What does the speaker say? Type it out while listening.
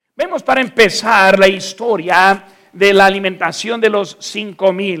queremos para empezar la historia de la alimentación de los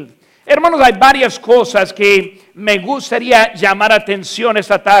 5,000. Hermanos, hay varias cosas que me gustaría llamar atención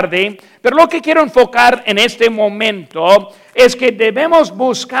esta tarde, pero lo que quiero enfocar en este momento es que debemos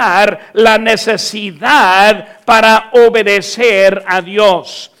buscar la necesidad para obedecer a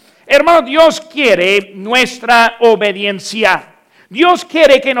Dios. Hermano, Dios quiere nuestra obediencia. Dios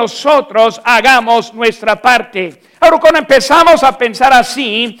quiere que nosotros hagamos nuestra parte. Ahora, cuando empezamos a pensar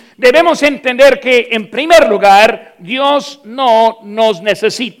así, debemos entender que, en primer lugar, Dios no nos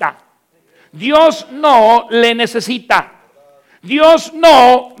necesita. Dios no le necesita. Dios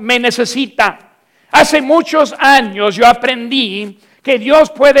no me necesita. Hace muchos años yo aprendí que Dios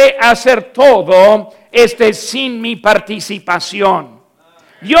puede hacer todo sin mi participación.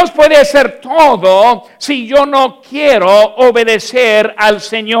 Dios puede hacer todo si yo no quiero obedecer al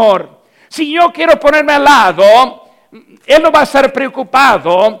Señor. Si yo quiero ponerme al lado, Él no va a estar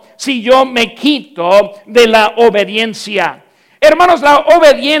preocupado si yo me quito de la obediencia. Hermanos, la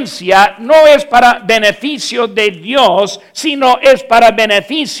obediencia no es para beneficio de Dios, sino es para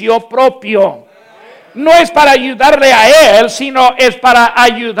beneficio propio. No es para ayudarle a Él, sino es para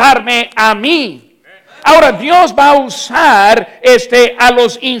ayudarme a mí. Ahora, Dios va a usar a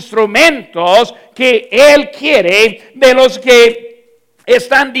los instrumentos que Él quiere, de los que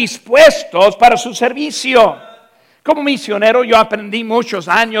están dispuestos para su servicio. Como misionero yo aprendí muchos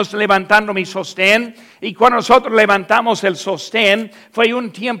años levantando mi sostén, y cuando nosotros levantamos el sostén fue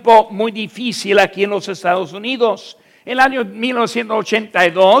un tiempo muy difícil aquí en los Estados Unidos. En el año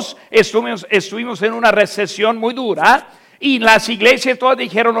 1982 estuvimos en una recesión muy dura y las iglesias todas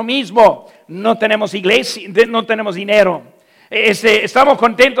dijeron lo mismo: no tenemos iglesia, no tenemos dinero. Estamos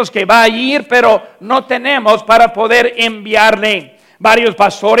contentos que va a ir, pero no tenemos para poder enviarle. Varios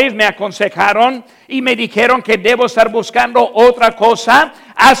pastores me aconsejaron y me dijeron que debo estar buscando otra cosa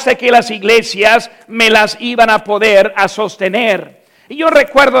hasta que las iglesias me las iban a poder sostener. Y yo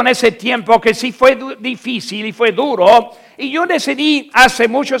recuerdo en ese tiempo que sí fue difícil y fue duro. Y yo decidí hace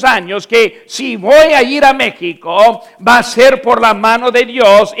muchos años que si voy a ir a México va a ser por la mano de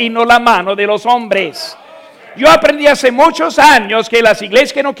Dios y no la mano de los hombres. Yo aprendí hace muchos años que las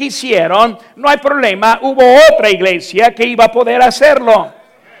iglesias que no quisieron, no hay problema, hubo otra iglesia que iba a poder hacerlo.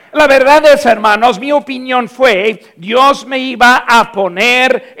 La verdad es, hermanos, mi opinión fue, Dios me iba a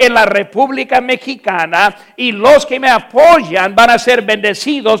poner en la República Mexicana y los que me apoyan van a ser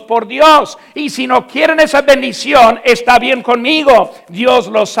bendecidos por Dios. Y si no quieren esa bendición, está bien conmigo, Dios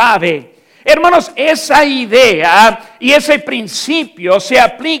lo sabe. Hermanos, esa idea y ese principio se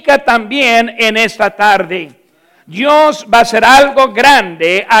aplica también en esta tarde. Dios va a hacer algo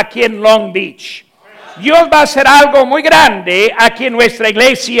grande aquí en Long Beach. Dios va a hacer algo muy grande aquí en nuestra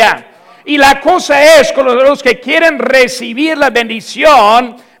iglesia. Y la cosa es, con los que quieren recibir la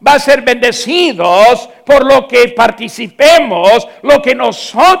bendición, va a ser bendecidos por lo que participemos, lo que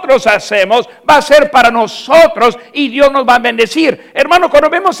nosotros hacemos, va a ser para nosotros y Dios nos va a bendecir. Hermano, cuando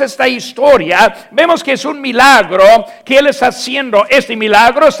vemos esta historia, vemos que es un milagro que Él está haciendo. Este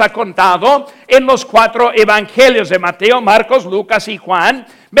milagro está contado en los 4 evangelios de Mateo, Marcos, Lucas y Juan.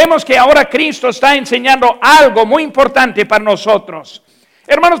 Vemos que ahora Cristo está enseñando algo muy importante para nosotros.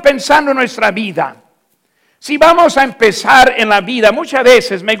 Hermanos, pensando en nuestra vida, si vamos a empezar en la vida, muchas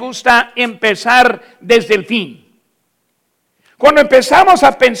veces me gusta empezar desde el fin. Cuando empezamos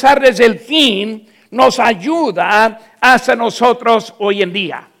a pensar desde el fin, nos ayuda hasta nosotros hoy en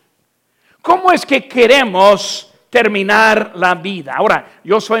día. ¿Cómo es que queremos terminar la vida? Ahora,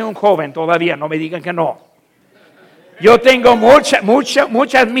 yo soy un joven todavía, no me digan que no. Yo tengo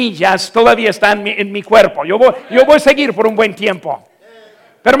muchas millas todavía están en mi cuerpo. Yo voy a seguir por un buen tiempo.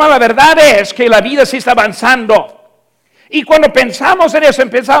 Pero hermano, la verdad es que la vida sí está avanzando. Y cuando pensamos en eso,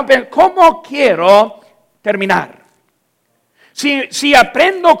 empezamos a pensar, ¿cómo quiero terminar? Si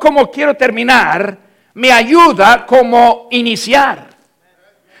aprendo cómo quiero terminar, me ayuda como iniciar.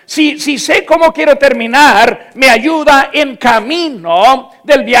 Si sé cómo quiero terminar, me ayuda en camino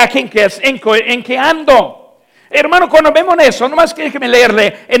del viaje en que ando. Hermano, cuando vemos eso, nomás déjeme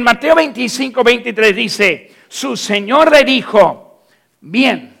leerle. En Mateo 25:23 dice, su Señor le dijo,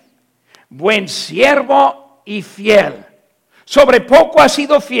 bien, buen siervo y fiel. Sobre poco has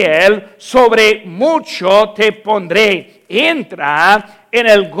sido fiel, sobre mucho te pondré. Entra en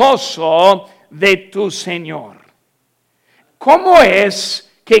el gozo de tu Señor. ¿Cómo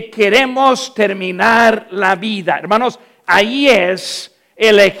es que queremos terminar la vida? Hermanos, ahí es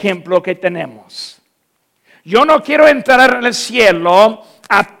el ejemplo que tenemos. Yo no quiero entrar en el cielo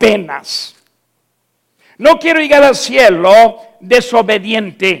apenas. No quiero llegar al cielo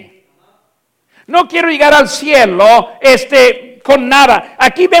desobediente. No quiero llegar al cielo con nada.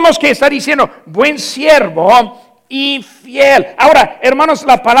 Aquí vemos que está diciendo, buen siervo y fiel. Ahora, hermanos,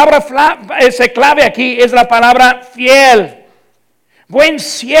 la palabra clave aquí es la palabra fiel. Buen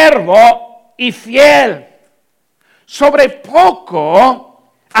siervo y fiel. Sobre poco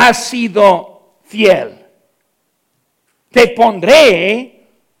has sido fiel. Te pondré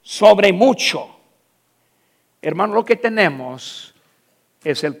sobre mucho. Hermano, lo que tenemos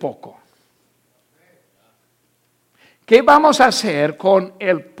es el poco. ¿Qué vamos a hacer con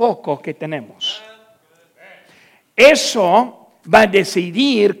el poco que tenemos? Eso va a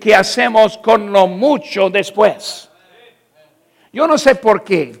decidir qué hacemos con lo mucho después. Yo no sé por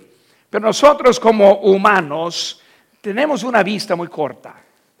qué, pero nosotros como humanos tenemos una vista muy corta.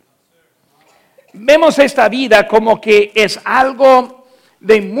 Vemos esta vida como que es algo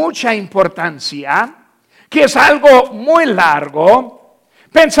de mucha importancia, que es algo muy largo.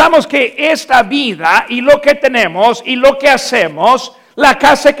 Pensamos que esta vida y lo que tenemos y lo que hacemos, la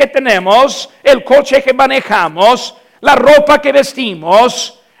casa que tenemos, el coche que manejamos, la ropa que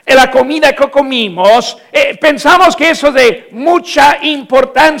vestimos, la comida que comimos, pensamos que eso es de mucha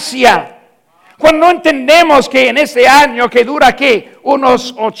importancia. Cuando no entendemos que en este año que dura ¿qué?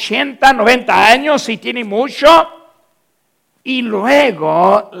 Unos 80, 90 años si tiene mucho, y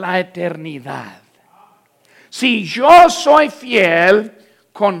luego la eternidad. Si yo soy fiel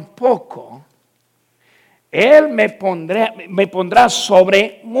con poco, Él me pondrá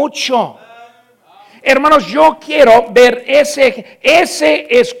sobre mucho. Hermanos, yo quiero ver ese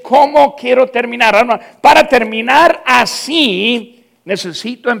es como quiero terminar. Hermanos, para terminar así,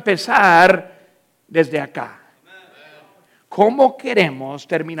 necesito empezar desde acá. ¿Cómo queremos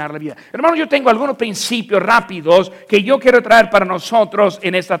terminar la vida? Hermanos, yo tengo algunos principios rápidos que yo quiero traer para nosotros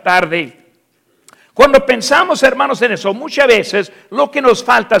en esta tarde. Cuando pensamos, hermanos, en eso, muchas veces lo que nos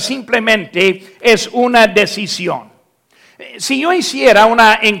falta simplemente es una decisión. Si yo hiciera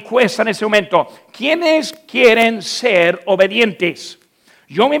una encuesta en este momento, ¿quiénes quieren ser obedientes?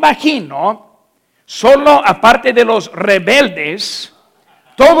 Yo me imagino, solo aparte de los rebeldes,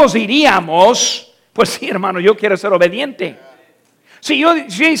 todos diríamos, pues sí, hermano, yo quiero ser obediente. Si yo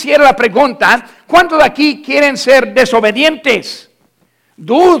hiciera la pregunta, ¿cuántos de aquí quieren ser desobedientes?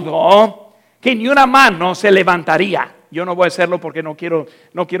 Dudo que ni una mano se levantaría. Yo no voy a hacerlo porque no quiero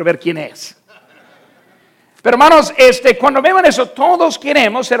ver quién es. Pero hermanos, cuando vemos eso, todos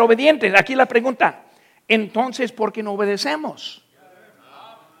queremos ser obedientes. Aquí la pregunta, entonces, ¿por qué no obedecemos?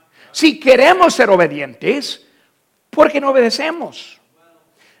 Si queremos ser obedientes, ¿por qué no obedecemos?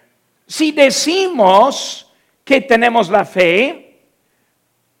 Si decimos que tenemos la fe,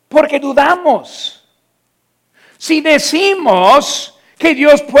 ¿por qué dudamos? Si decimos que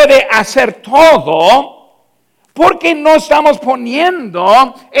Dios puede hacer todo, ¿por qué no estamos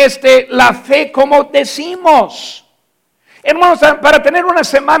poniendo la fe como decimos? Hermanos, para tener una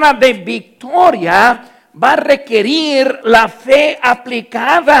semana de victoria va a requerir la fe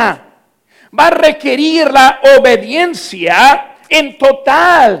aplicada, va a requerir la obediencia en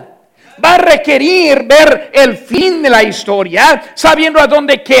total. Va a requerir ver el fin de la historia, sabiendo a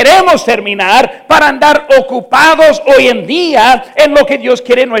dónde queremos terminar para andar ocupados hoy en día en lo que Dios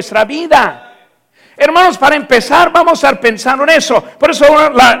quiere en nuestra vida. Hermanos, para empezar vamos a estar pensando en eso. Por eso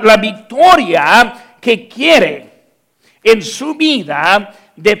la victoria que quiere en su vida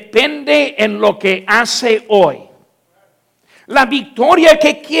depende en lo que hace hoy. La victoria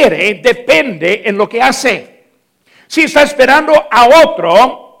que quiere depende en lo que hace. Si está esperando a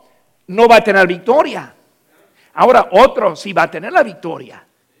otro, no va a tener victoria. Ahora otro sí va a tener la victoria.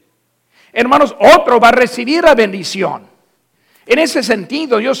 Hermanos, otro va a recibir la bendición. En ese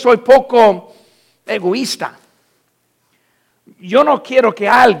sentido, yo soy poco egoísta. Yo no quiero que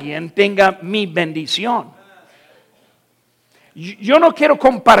alguien tenga mi bendición. Yo no quiero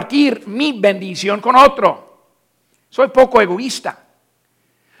compartir mi bendición con otro. Soy poco egoísta.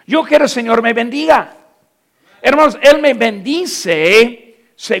 Yo quiero que el Señor me bendiga. Hermanos, Él me bendice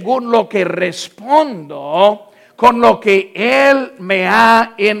según lo que respondo con lo que Él me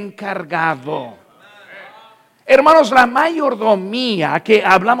ha encargado. Hermanos, la mayordomía, que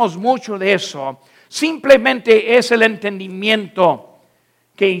hablamos mucho de eso, simplemente es el entendimiento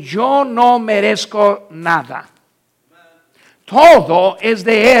que yo no merezco nada. Todo es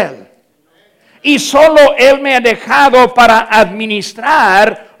de Él. Y solo Él me ha dejado para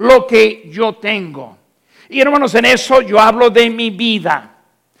administrar lo que yo tengo. Y hermanos, en eso yo hablo de mi vida.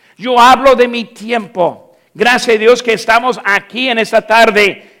 Yo hablo de mi tiempo. Gracias a Dios que estamos aquí en esta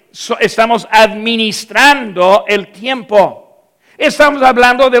tarde. Estamos administrando el tiempo. Estamos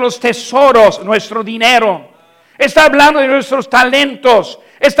hablando de los tesoros, nuestro dinero. Está hablando de nuestros talentos.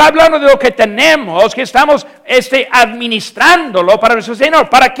 Está hablando de lo que tenemos, que estamos administrándolo para nuestro Señor.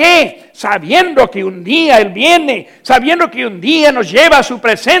 ¿Para qué? Sabiendo que un día Él viene, sabiendo que un día nos lleva a su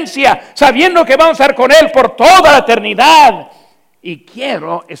presencia, sabiendo que vamos a estar con Él por toda la eternidad. Y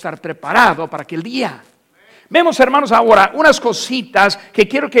quiero estar preparado para aquel día. Vemos, hermanos, ahora unas cositas que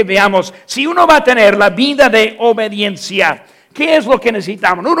quiero que veamos. Si uno va a tener la vida de obediencia, ¿qué es lo que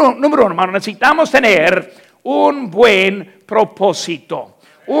necesitamos? Número uno, hermano, necesitamos tener un buen propósito.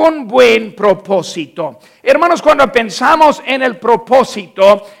 Un buen propósito. Hermanos, cuando pensamos en el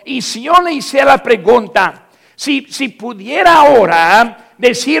propósito, y si yo le hice la pregunta, si pudiera ahora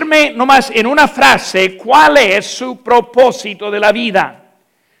decirme nomás en una frase cuál es su propósito de la vida.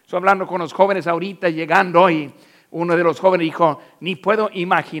 Estoy hablando con los jóvenes ahorita llegando y uno de los jóvenes dijo, ni puedo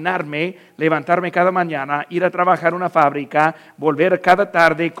imaginarme levantarme cada mañana, ir a trabajar en una fábrica, volver cada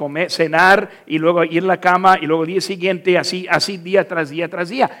tarde, comer, cenar y luego ir a la cama y luego el día siguiente, así día tras día tras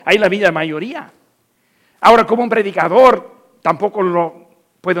día. Ahí la vida de mayoría. Ahora, como un predicador, tampoco lo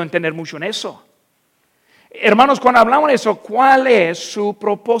puedo entender mucho en eso. Hermanos, cuando hablamos de eso, ¿cuál es su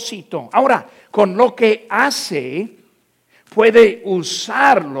propósito? Ahora, con lo que hace, puede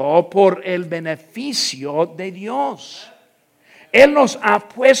usarlo por el beneficio de Dios. Él nos ha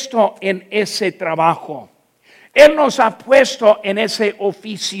puesto en ese trabajo. Él nos ha puesto en ese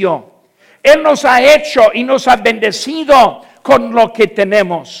oficio. Él nos ha hecho y nos ha bendecido con lo que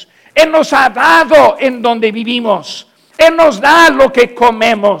tenemos. Él nos ha dado en donde vivimos. Él nos da lo que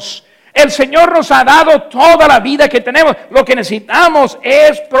comemos. El Señor nos ha dado toda la vida que tenemos. Lo que necesitamos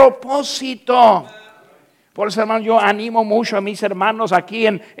es propósito. Por eso, hermano, yo animo mucho a mis hermanos aquí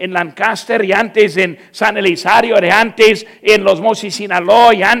en Lancaster y antes en San Elizario, y antes en Los Mochis,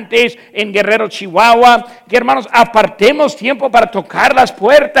 Sinaloa, y antes en Guerrero, Chihuahua, que hermanos, apartemos tiempo para tocar las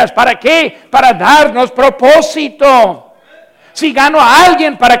puertas. ¿Para qué? Para darnos propósito. Si gano a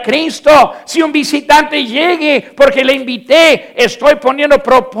alguien para Cristo, si un visitante llegue porque le invité, estoy poniendo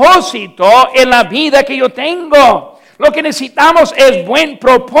propósito en la vida que yo tengo. Lo que necesitamos es buen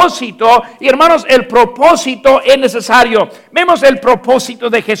propósito. Y hermanos, el propósito es necesario. Vemos el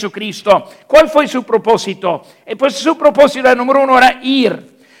propósito de Jesucristo. ¿Cuál fue su propósito? Pues su propósito, número uno, era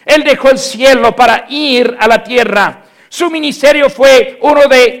ir. Él dejó el cielo para ir a la tierra. Su ministerio fue uno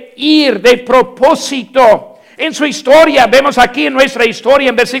de ir, de propósito. En su historia, vemos aquí en nuestra historia,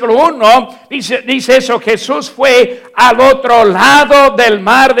 en versículo 1, dice eso: Jesús fue al otro lado del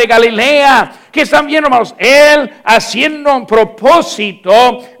mar de Galilea. ¿Qué están viendo, hermanos? Él haciendo un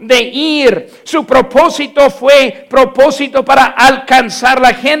propósito de ir. Su propósito fue propósito para alcanzar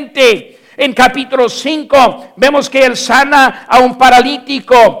la gente. En capítulo 5 vemos que Él sana a un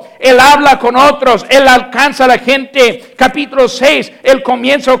paralítico. Él habla con otros. Él alcanza a la gente. Capítulo 6, Él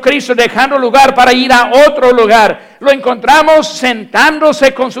comienza a Cristo dejando lugar para ir a otro lugar. Lo encontramos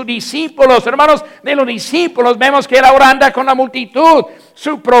sentándose con sus discípulos. Hermanos, de los discípulos vemos que Él ahora anda con la multitud.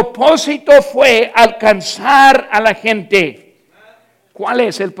 Su propósito fue alcanzar a la gente. ¿Cuál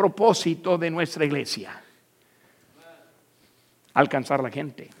es el propósito de nuestra iglesia? Alcanzar a la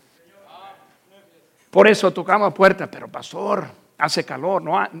gente. Por eso tocamos la puerta, pero pastor, hace calor.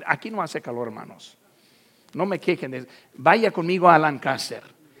 No, aquí no hace calor, hermanos. No me quejen. Vaya conmigo a Lancaster.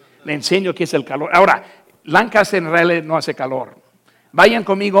 Le enseño qué es el calor. Ahora, Lancaster en realidad no hace calor. Vayan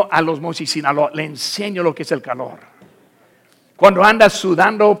conmigo a Los Mochis, Sinaloa. Le enseño lo que es el calor. Cuando andas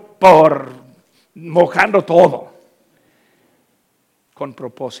sudando mojando todo. Con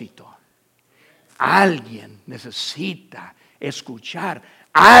propósito. Alguien necesita escuchar.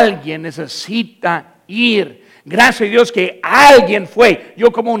 Alguien necesita ir. Gracias a Dios que alguien fue.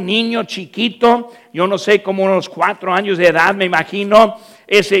 Yo como un niño chiquito, yo no sé, como unos 4 años de edad, me imagino,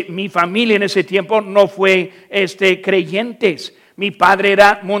 mi familia en ese tiempo no fue creyentes. Mi padre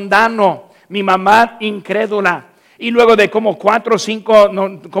era mundano, mi mamá incrédula. Y luego de como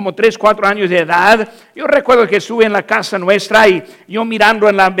 3, 4 años de edad, yo recuerdo que estuve en la casa nuestra y yo mirando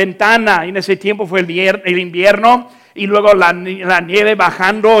en la ventana, y en ese tiempo fue el invierno, y luego la nieve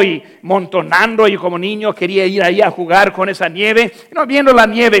bajando y montonando, y como niño quería ir ahí a jugar con esa nieve, no, viendo la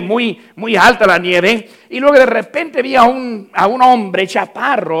nieve, muy, muy alta la nieve, y luego de repente vi a un hombre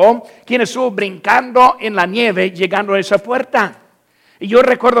chaparro, quien estuvo brincando en la nieve, llegando a esa puerta. Y yo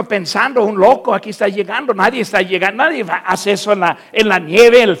recuerdo pensando, un loco aquí está llegando, nadie hace eso en la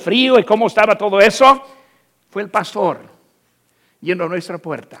nieve, el frío y cómo estaba todo eso. Fue el pastor yendo a nuestra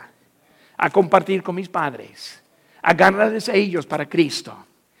puerta a compartir con mis padres, a ganarles a ellos para Cristo.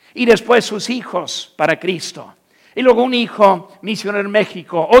 Y después sus hijos para Cristo. Y luego un hijo misionero en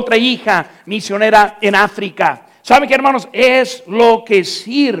México, otra hija misionera en África. ¿Saben qué, hermanos? Es lo que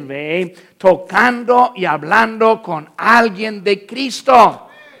sirve tocando y hablando con alguien de Cristo.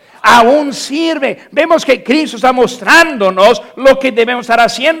 Aún sirve. Vemos que Cristo está mostrándonos lo que debemos estar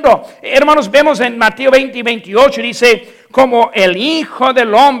haciendo. Hermanos, vemos en Mateo 20 y 28, dice, como el Hijo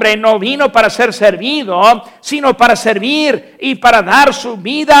del Hombre no vino para ser servido, sino para servir y para dar su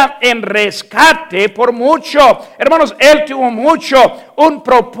vida en rescate por mucho. Hermanos, Él tuvo un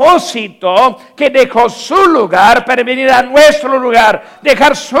propósito que dejó su lugar para venir a nuestro lugar,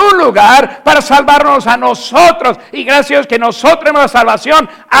 dejar su lugar para salvarnos a nosotros. Y gracias a Dios que nosotros tenemos la salvación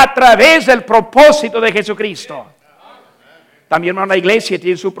a través del propósito de Jesucristo. También, hermano, la iglesia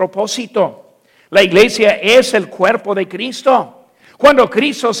tiene su propósito. La iglesia es el cuerpo de Cristo. Cuando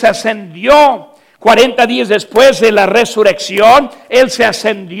Cristo se ascendió, 40 días después de la resurrección, Él se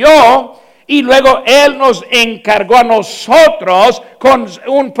ascendió y luego Él nos encargó a nosotros con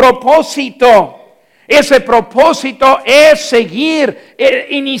un propósito. Ese propósito es seguir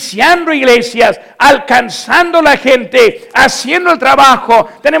iniciando iglesias, alcanzando la gente, haciendo el trabajo.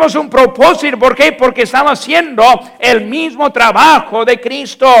 Tenemos un propósito. ¿Por qué? Porque estamos haciendo el mismo trabajo de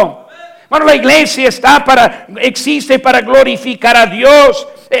Cristo. Bueno, la iglesia existe para glorificar a Dios,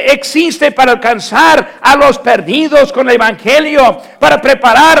 existe para alcanzar a los perdidos con el evangelio, para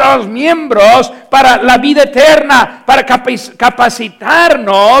preparar a los miembros para la vida eterna, para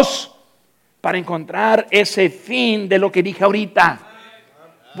capacitarnos para encontrar ese fin de lo que dije ahorita.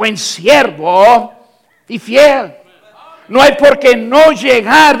 Buen siervo y fiel. No hay por qué no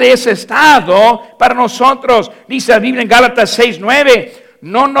llegar de ese estado para nosotros. Dice la Biblia en Gálatas 6:9.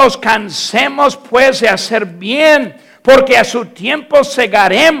 No nos cansemos pues de hacer bien, porque a su tiempo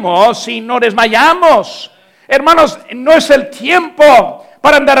segaremos y no desmayamos. Hermanos, no es el tiempo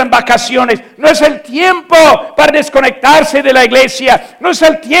para andar en vacaciones, no es el tiempo para desconectarse de la iglesia, no es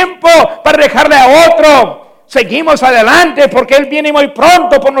el tiempo para dejarle a otro. Seguimos adelante porque Él viene muy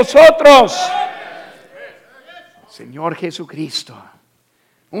pronto por nosotros. Señor Jesucristo,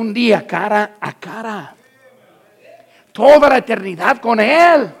 un día cara a cara. Toda la eternidad con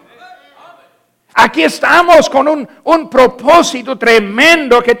Él. Aquí estamos con un propósito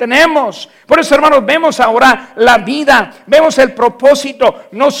tremendo que tenemos. Por eso, hermanos, vemos ahora la vida, vemos el propósito,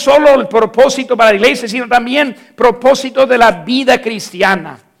 no solo el propósito para la iglesia, sino también propósito de la vida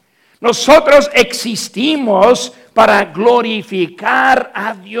cristiana. Nosotros existimos para glorificar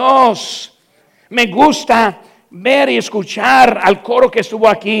a Dios. Me gusta ver y escuchar al coro que estuvo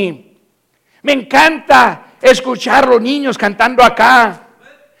aquí. Me encanta escuchar los niños cantando acá,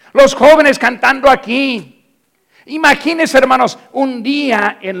 los jóvenes cantando aquí. Imagínense, hermanos, un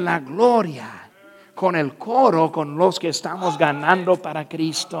día en la gloria con el coro, con los que estamos ganando para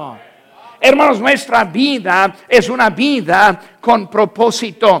Cristo. Hermanos, nuestra vida es una vida con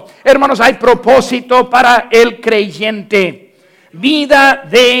propósito. Hermanos, hay propósito para el creyente. Vida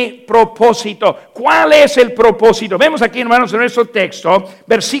de propósito. ¿Cuál es el propósito? Vemos aquí, hermanos, en nuestro texto,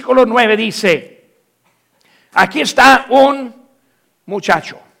 versículo 9 dice: aquí está un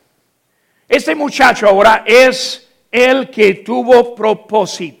muchacho. Este muchacho ahora es el que tuvo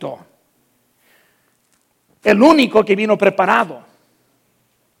propósito. El único que vino preparado.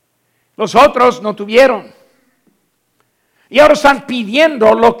 Los otros no tuvieron. Y ahora están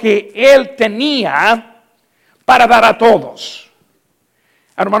pidiendo lo que él tenía para dar a todos.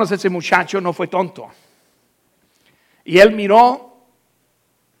 Hermanos, ese muchacho no fue tonto. Y él miró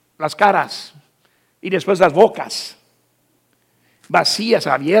las caras. Y después las bocas vacías,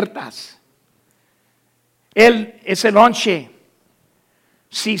 abiertas. Ese lonche,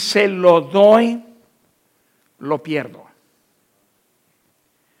 si se lo doy, lo pierdo.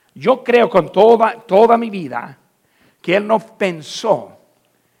 Yo creo con toda mi vida que él no pensó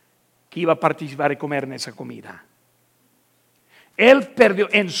que iba a participar y comer en esa comida. Él perdió,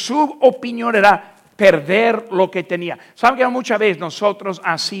 en su opinión era perder lo que tenía. ¿Saben que muchas veces nosotros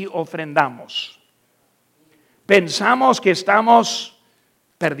así ofrendamos? Pensamos que estamos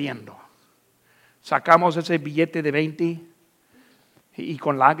perdiendo. Sacamos ese billete de 20 y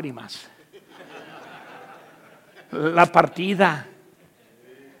con lágrimas. La partida.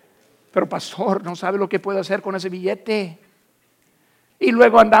 Pero pastor, no sabe lo que puedo hacer con ese billete. Y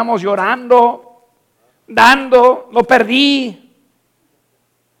luego andamos llorando, dando, lo perdí.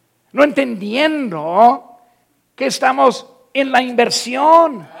 No entendiendo que estamos en la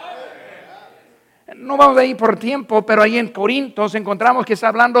inversión. No vamos a ir por tiempo, pero ahí en Corintios encontramos que está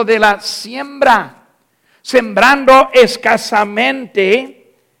hablando de la siembra. Sembrando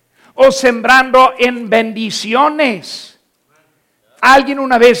escasamente o sembrando en bendiciones. Alguien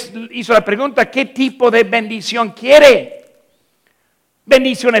una vez hizo la pregunta: ¿qué tipo de bendición quiere?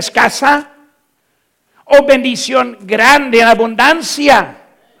 ¿Bendición escasa o bendición grande en abundancia?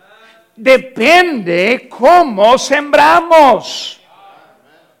 Depende cómo sembramos.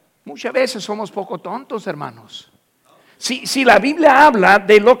 Muchas veces somos poco tontos, hermanos. Si la Biblia habla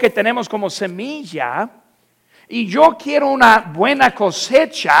de lo que tenemos como semilla, y yo quiero una buena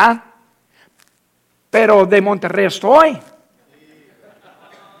cosecha, pero de Monterrey estoy.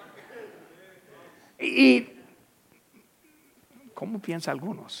 Y ¿cómo piensan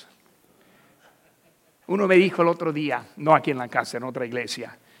algunos? Uno me dijo el otro día, no aquí en la casa, en otra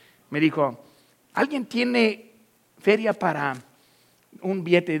iglesia, me dijo, ¿alguien tiene feria para un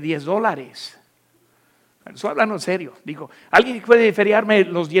billete de $10? Estoy hablando en serio. Dijo, ¿alguien puede feriarme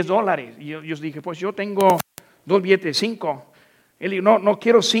los $10? Y yo dije, pues yo tengo 2 billetes de 5. Él dijo, no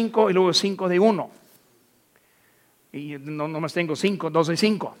quiero 5 y luego 5 de 1. Y no más tengo 5, 2 de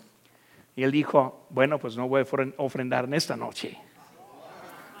 5. Y él dijo, bueno, pues no voy a ofrendar en esta noche.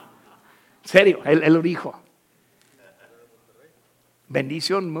 En serio, él lo dijo.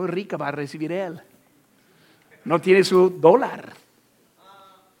 Bendición muy rica va a recibir él. No tiene su dólar.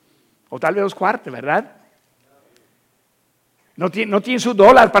 O tal vez los cuartos, ¿verdad? No tiene su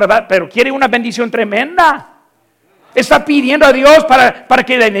dólar para dar, pero quiere una bendición tremenda. Está pidiendo a Dios para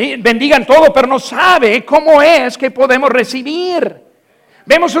que le bendigan todo, pero no sabe cómo es que podemos recibir.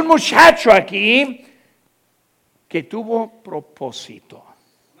 Vemos un muchacho aquí que tuvo propósito.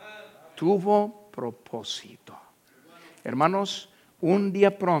 Tuvo propósito. Hermanos, un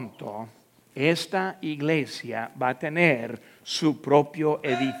día pronto esta iglesia va a tener su propio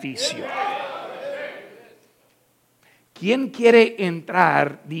edificio. ¿Quién quiere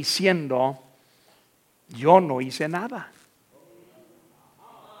entrar diciendo, yo no hice nada?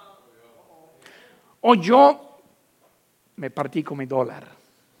 O yo me partí con mi dólar.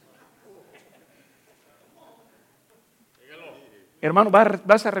 Hermano, vas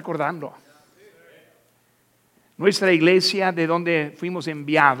a estar recordando. Nuestra iglesia, de donde fuimos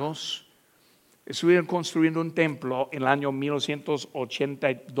enviados, estuvieron construyendo un templo en el año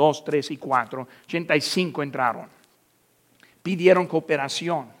 1982, 3 y 4. 85 entraron. Pidieron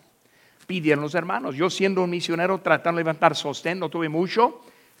cooperación. Pidieron los hermanos. Yo siendo un misionero tratando de levantar sostén, no tuve mucho,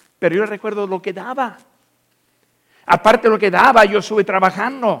 pero yo recuerdo lo que daba. Aparte de lo que daba, yo estuve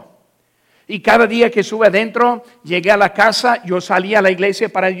trabajando. Y cada día que estuve adentro, llegué a la casa, yo salía a la iglesia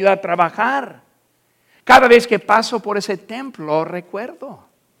para ayudar a trabajar. Cada vez que paso por ese templo, recuerdo.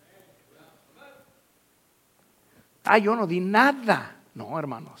 Yo no di nada. No,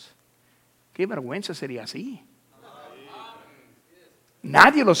 hermanos. Qué vergüenza sería así.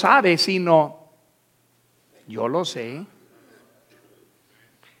 Nadie lo sabe, sino yo lo sé.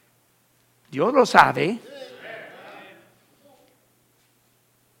 Dios lo sabe.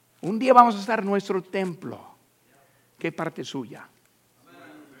 Un día vamos a estar en nuestro templo. ¿Qué parte suya?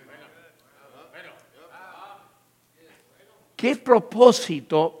 ¿Qué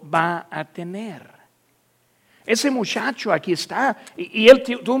propósito va a tener? Ese muchacho aquí está y él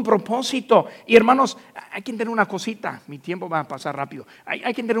tuvo un propósito. Y hermanos, hay que entender una cosita. Mi tiempo va a pasar rápido.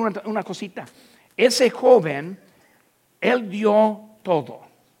 Hay que entender una cosita. Ese joven, él dio todo.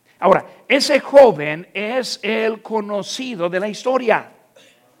 Ahora, ese joven es el conocido de la historia.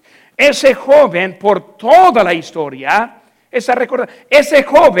 Ese joven, por toda la historia, está recordado. Ese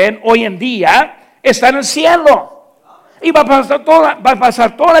joven hoy en día está en el cielo. Y va a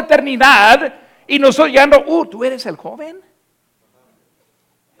pasar toda la eternidad. Y nosotros ya no, tú eres el joven.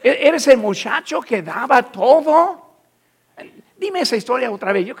 Eres el muchacho que daba todo. Dime esa historia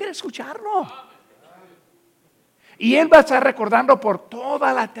otra vez. Yo quiero escucharlo. Y él va a estar recordando por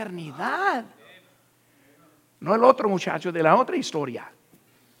toda la eternidad. No el otro muchacho de la otra historia.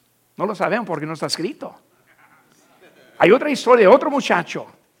 No lo sabemos porque no está escrito. Hay otra historia de otro muchacho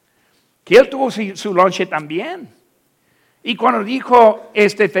que él tuvo su lonche también. Y cuando dijo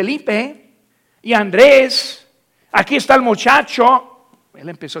Felipe y Andrés, aquí está el muchacho, él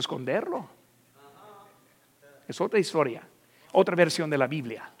empezó a esconderlo. Es otra historia, otra versión de la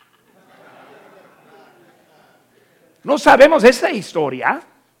Biblia. No sabemos esta historia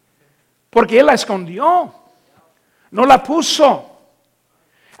porque él la escondió, no la puso.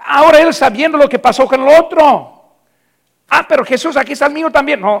 Ahora él está viendo lo que pasó con el otro. Pero Jesús, aquí está el mío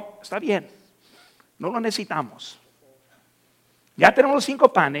también. No, está bien, no lo necesitamos. Ya tenemos los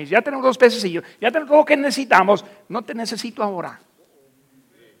 5 panes, ya tenemos los pececillos, ya tenemos todo lo que necesitamos. No te necesito ahora.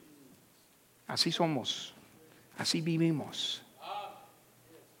 Así somos, así vivimos.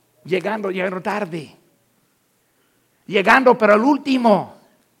 Llegando tarde. Llegando pero al último.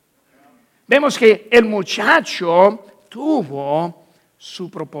 Vemos que el muchacho tuvo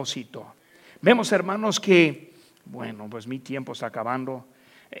su propósito. Vemos, hermanos, que, bueno, pues mi tiempo está acabando.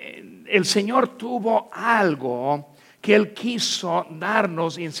 el Señor tuvo algo que Él quiso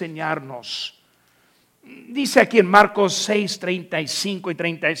darnos y enseñarnos. Dice aquí en Marcos 6, 35 y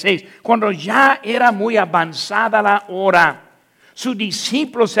 36, cuando ya era muy avanzada la hora, sus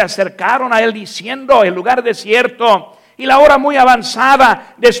discípulos se acercaron a Él diciendo: el lugar desierto y la hora muy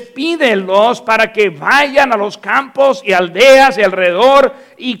avanzada, despídelos para que vayan a los campos y aldeas de alrededor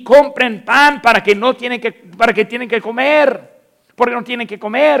y compren pan porque no tienen que comer.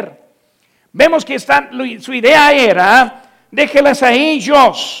 Vemos que su idea era: déjelas a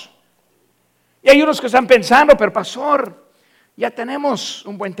ellos. Y hay unos que están pensando: pero pastor, ya tenemos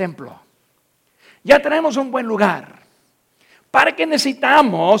un buen templo, ya tenemos un buen lugar, ¿para qué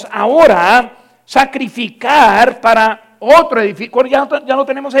necesitamos ahora sacrificar para otro edificio? Ya no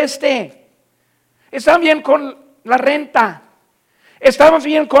tenemos este. Están bien con la renta, estamos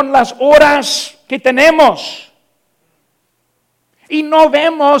bien con las horas que tenemos, y no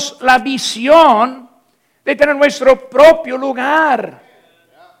vemos la visión de tener nuestro propio lugar.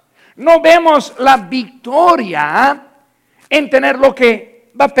 No vemos la victoria en tener lo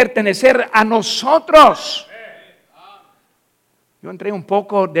que va a pertenecer a nosotros. Yo entré un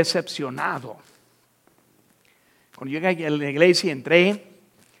poco decepcionado. Cuando llegué a la iglesia, entré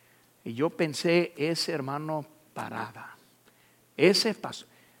y yo pensé: ese hermano Parada, ese pastor,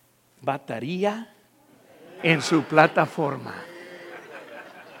 batería en su plataforma.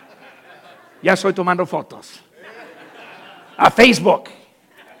 Ya estoy tomando fotos a Facebook.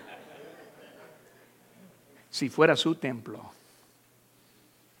 Si fuera su templo,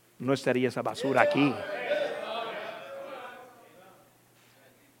 no estaría esa basura aquí.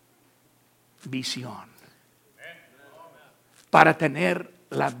 Visión para tener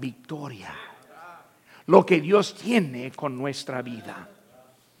la victoria, lo que Dios tiene con nuestra vida.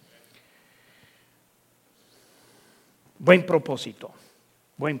 Buen propósito,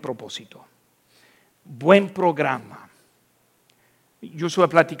 buen programa. Yo estuve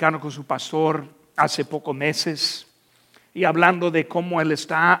platicando con su pastor hace pocos meses y hablando de cómo él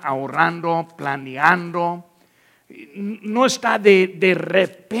está ahorrando, planeando. No está de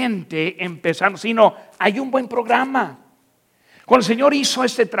repente empezando, sino hay un buen programa. Cuando el Señor hizo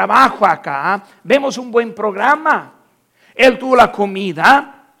este trabajo acá, vemos un buen programa. Él tuvo la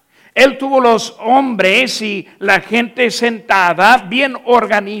comida, Él tuvo los hombres y la gente sentada, bien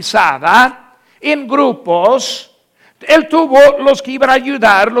organizada, en grupos. Él tuvo los que iban a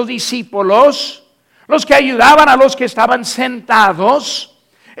ayudar, los discípulos, los que ayudaban a los que estaban sentados.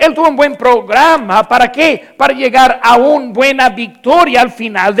 Él tuvo un buen programa. ¿Para qué? Para llegar a una buena victoria al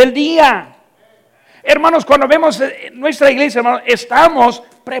final del día. Hermanos, cuando vemos nuestra iglesia, hermanos, estamos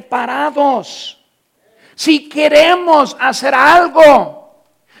preparados. Si queremos hacer algo,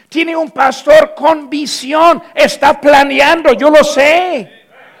 tiene un pastor con visión, está planeando, yo lo sé.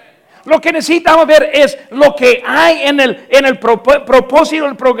 Lo que necesitamos ver es lo que hay en el propósito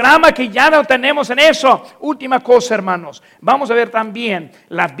del programa, que ya no tenemos en eso. Última cosa, hermanos, vamos a ver también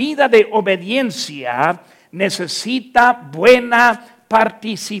la vida de obediencia necesita buena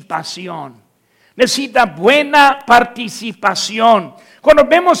participación. Cuando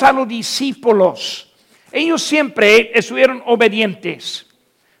vemos a los discípulos, ellos siempre estuvieron obedientes.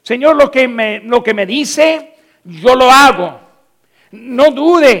 Señor, lo que me dice, yo lo hago. No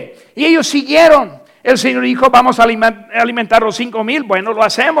dude. Y ellos siguieron. El Señor dijo: vamos a alimentar los 5,000. Bueno, lo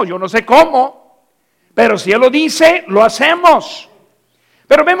hacemos. Yo no sé cómo, pero si Él lo dice, lo hacemos.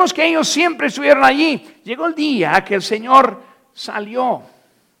 Pero vemos que ellos siempre estuvieron allí. Llegó el día que el Señor salió,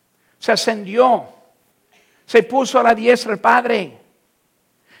 se ascendió, se puso a la diestra del Padre,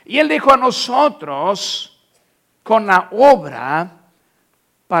 y Él dejó a nosotros con la obra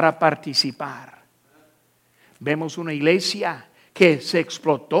para participar. Vemos una iglesia que se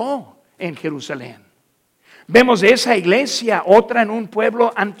explotó en Jerusalén. Vemos de esa iglesia otra en un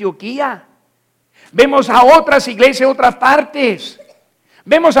pueblo, Antioquía. Vemos a otras iglesias en otras partes.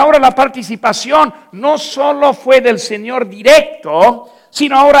 Vemos ahora la participación no solo fue del Señor directo,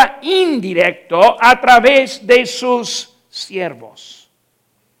 sino ahora indirecto a través de sus siervos.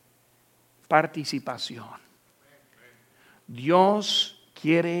 Participación. Dios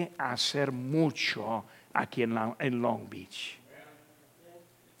quiere hacer mucho aquí en Long Beach.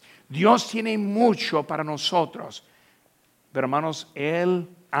 Dios tiene mucho para nosotros, pero hermanos, Él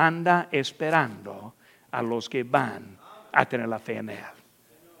anda esperando a los que van a tener la fe en Él,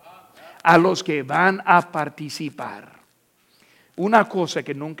 a los que van a participar. Una cosa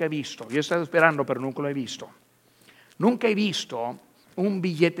que nunca he visto, yo he estado esperando pero nunca lo he visto. Nunca he visto un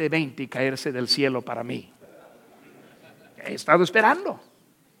billete de 20 caerse del cielo para mí. He estado esperando,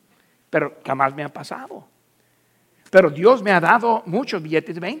 pero jamás me ha pasado. Pero Dios me ha dado muchos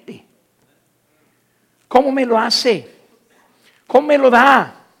billetes de 20. ¿Cómo me lo hace? ¿Cómo me lo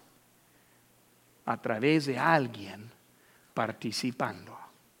da? A través de alguien participando.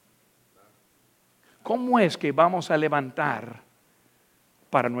 ¿Cómo es que vamos a levantar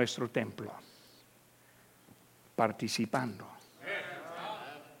para nuestro templo? Participando.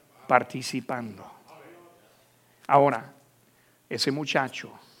 Participando. Ahora, ese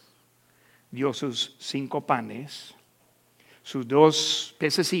muchacho dio sus 5 panes, sus 2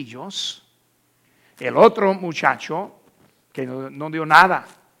 pececillos. El otro muchacho que no dio nada.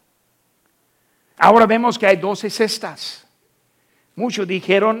 Ahora vemos que hay 12 cestas. Muchos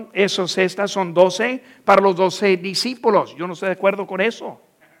dijeron, esos cestas son 12 para los 12 discípulos. Yo no estoy de acuerdo con eso.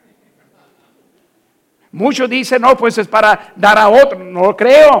 Muchos dicen, no, pues es para dar a otro. No lo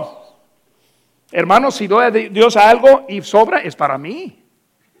creo. Hermanos, si doy a Dios algo y sobra, es para mí.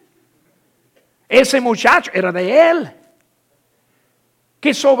 Ese muchacho era de él.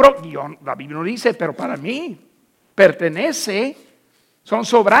 ¿Qué sobró? La Biblia no dice, pero para mí pertenece. Son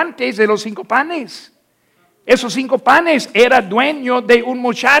sobrantes de los 5 panes. Esos 5 panes era dueño de un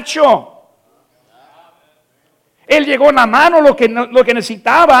muchacho. Él llegó en la mano lo que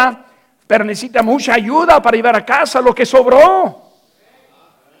necesitaba, pero necesita mucha ayuda para llevar a casa lo que sobró.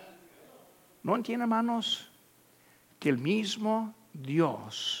 ¿No entienden, hermanos? Que el mismo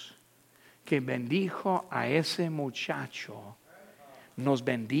Dios que bendijo a ese muchacho nos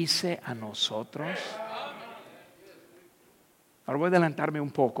bendice a nosotros. Ahora voy a adelantarme un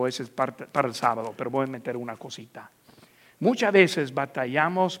poco, ese es para el sábado, pero voy a meter una cosita. Muchas veces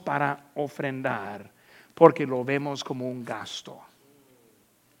batallamos para ofrendar porque lo vemos como un gasto.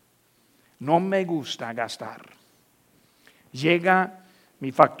 No me gusta gastar. Llega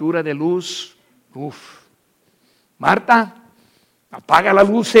mi factura de luz, Marta, apaga las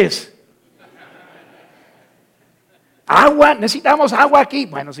luces. Agua, necesitamos agua aquí.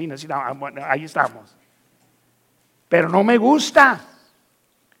 Bueno, sí, necesitamos, bueno, ahí estamos. Pero no me gusta.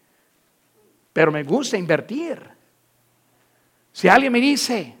 Pero me gusta invertir. Si alguien me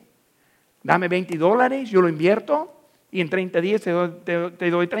dice, dame $20, yo lo invierto y en 30 días te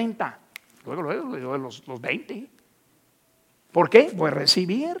doy 30. Luego le doy los 20. ¿Por qué? Voy a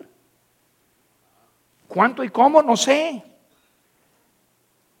recibir. ¿Cuánto y cómo? No sé.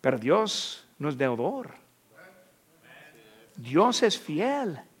 Pero Dios no es deudor. Dios es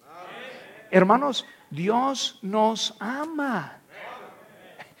fiel. Hermanos, Dios nos ama.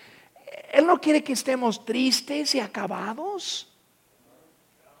 Él no quiere que estemos tristes y acabados.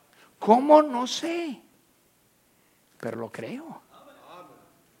 ¿Cómo? No sé. Pero lo creo.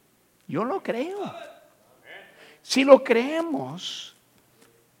 Yo lo creo. Si lo creemos,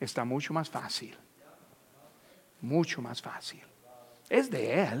 está mucho más fácil. Mucho más fácil. Es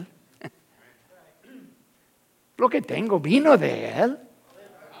de Él. Lo que tengo vino de Él.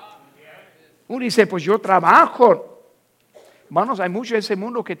 Uno dice, pues yo trabajo. Hermanos, hay muchos de ese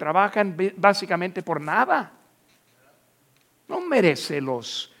mundo que trabajan básicamente por nada. No merece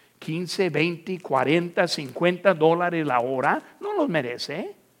los 15, 20, 40, $50 la hora. No los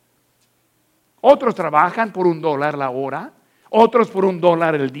merece. Otros trabajan por $1 la hora. Otros por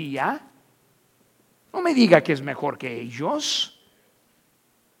 $1 el día. No me diga que es mejor que ellos.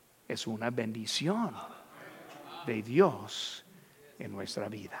 Es una bendición de Dios en nuestra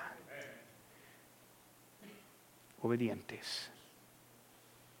vida. Obedientes,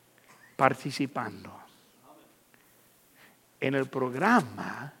 participando en el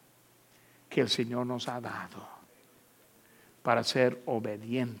programa que el Señor nos ha dado para ser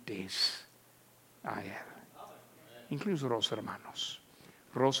obedientes a Él. Incluso los hermanos,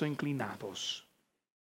 rostros inclinados.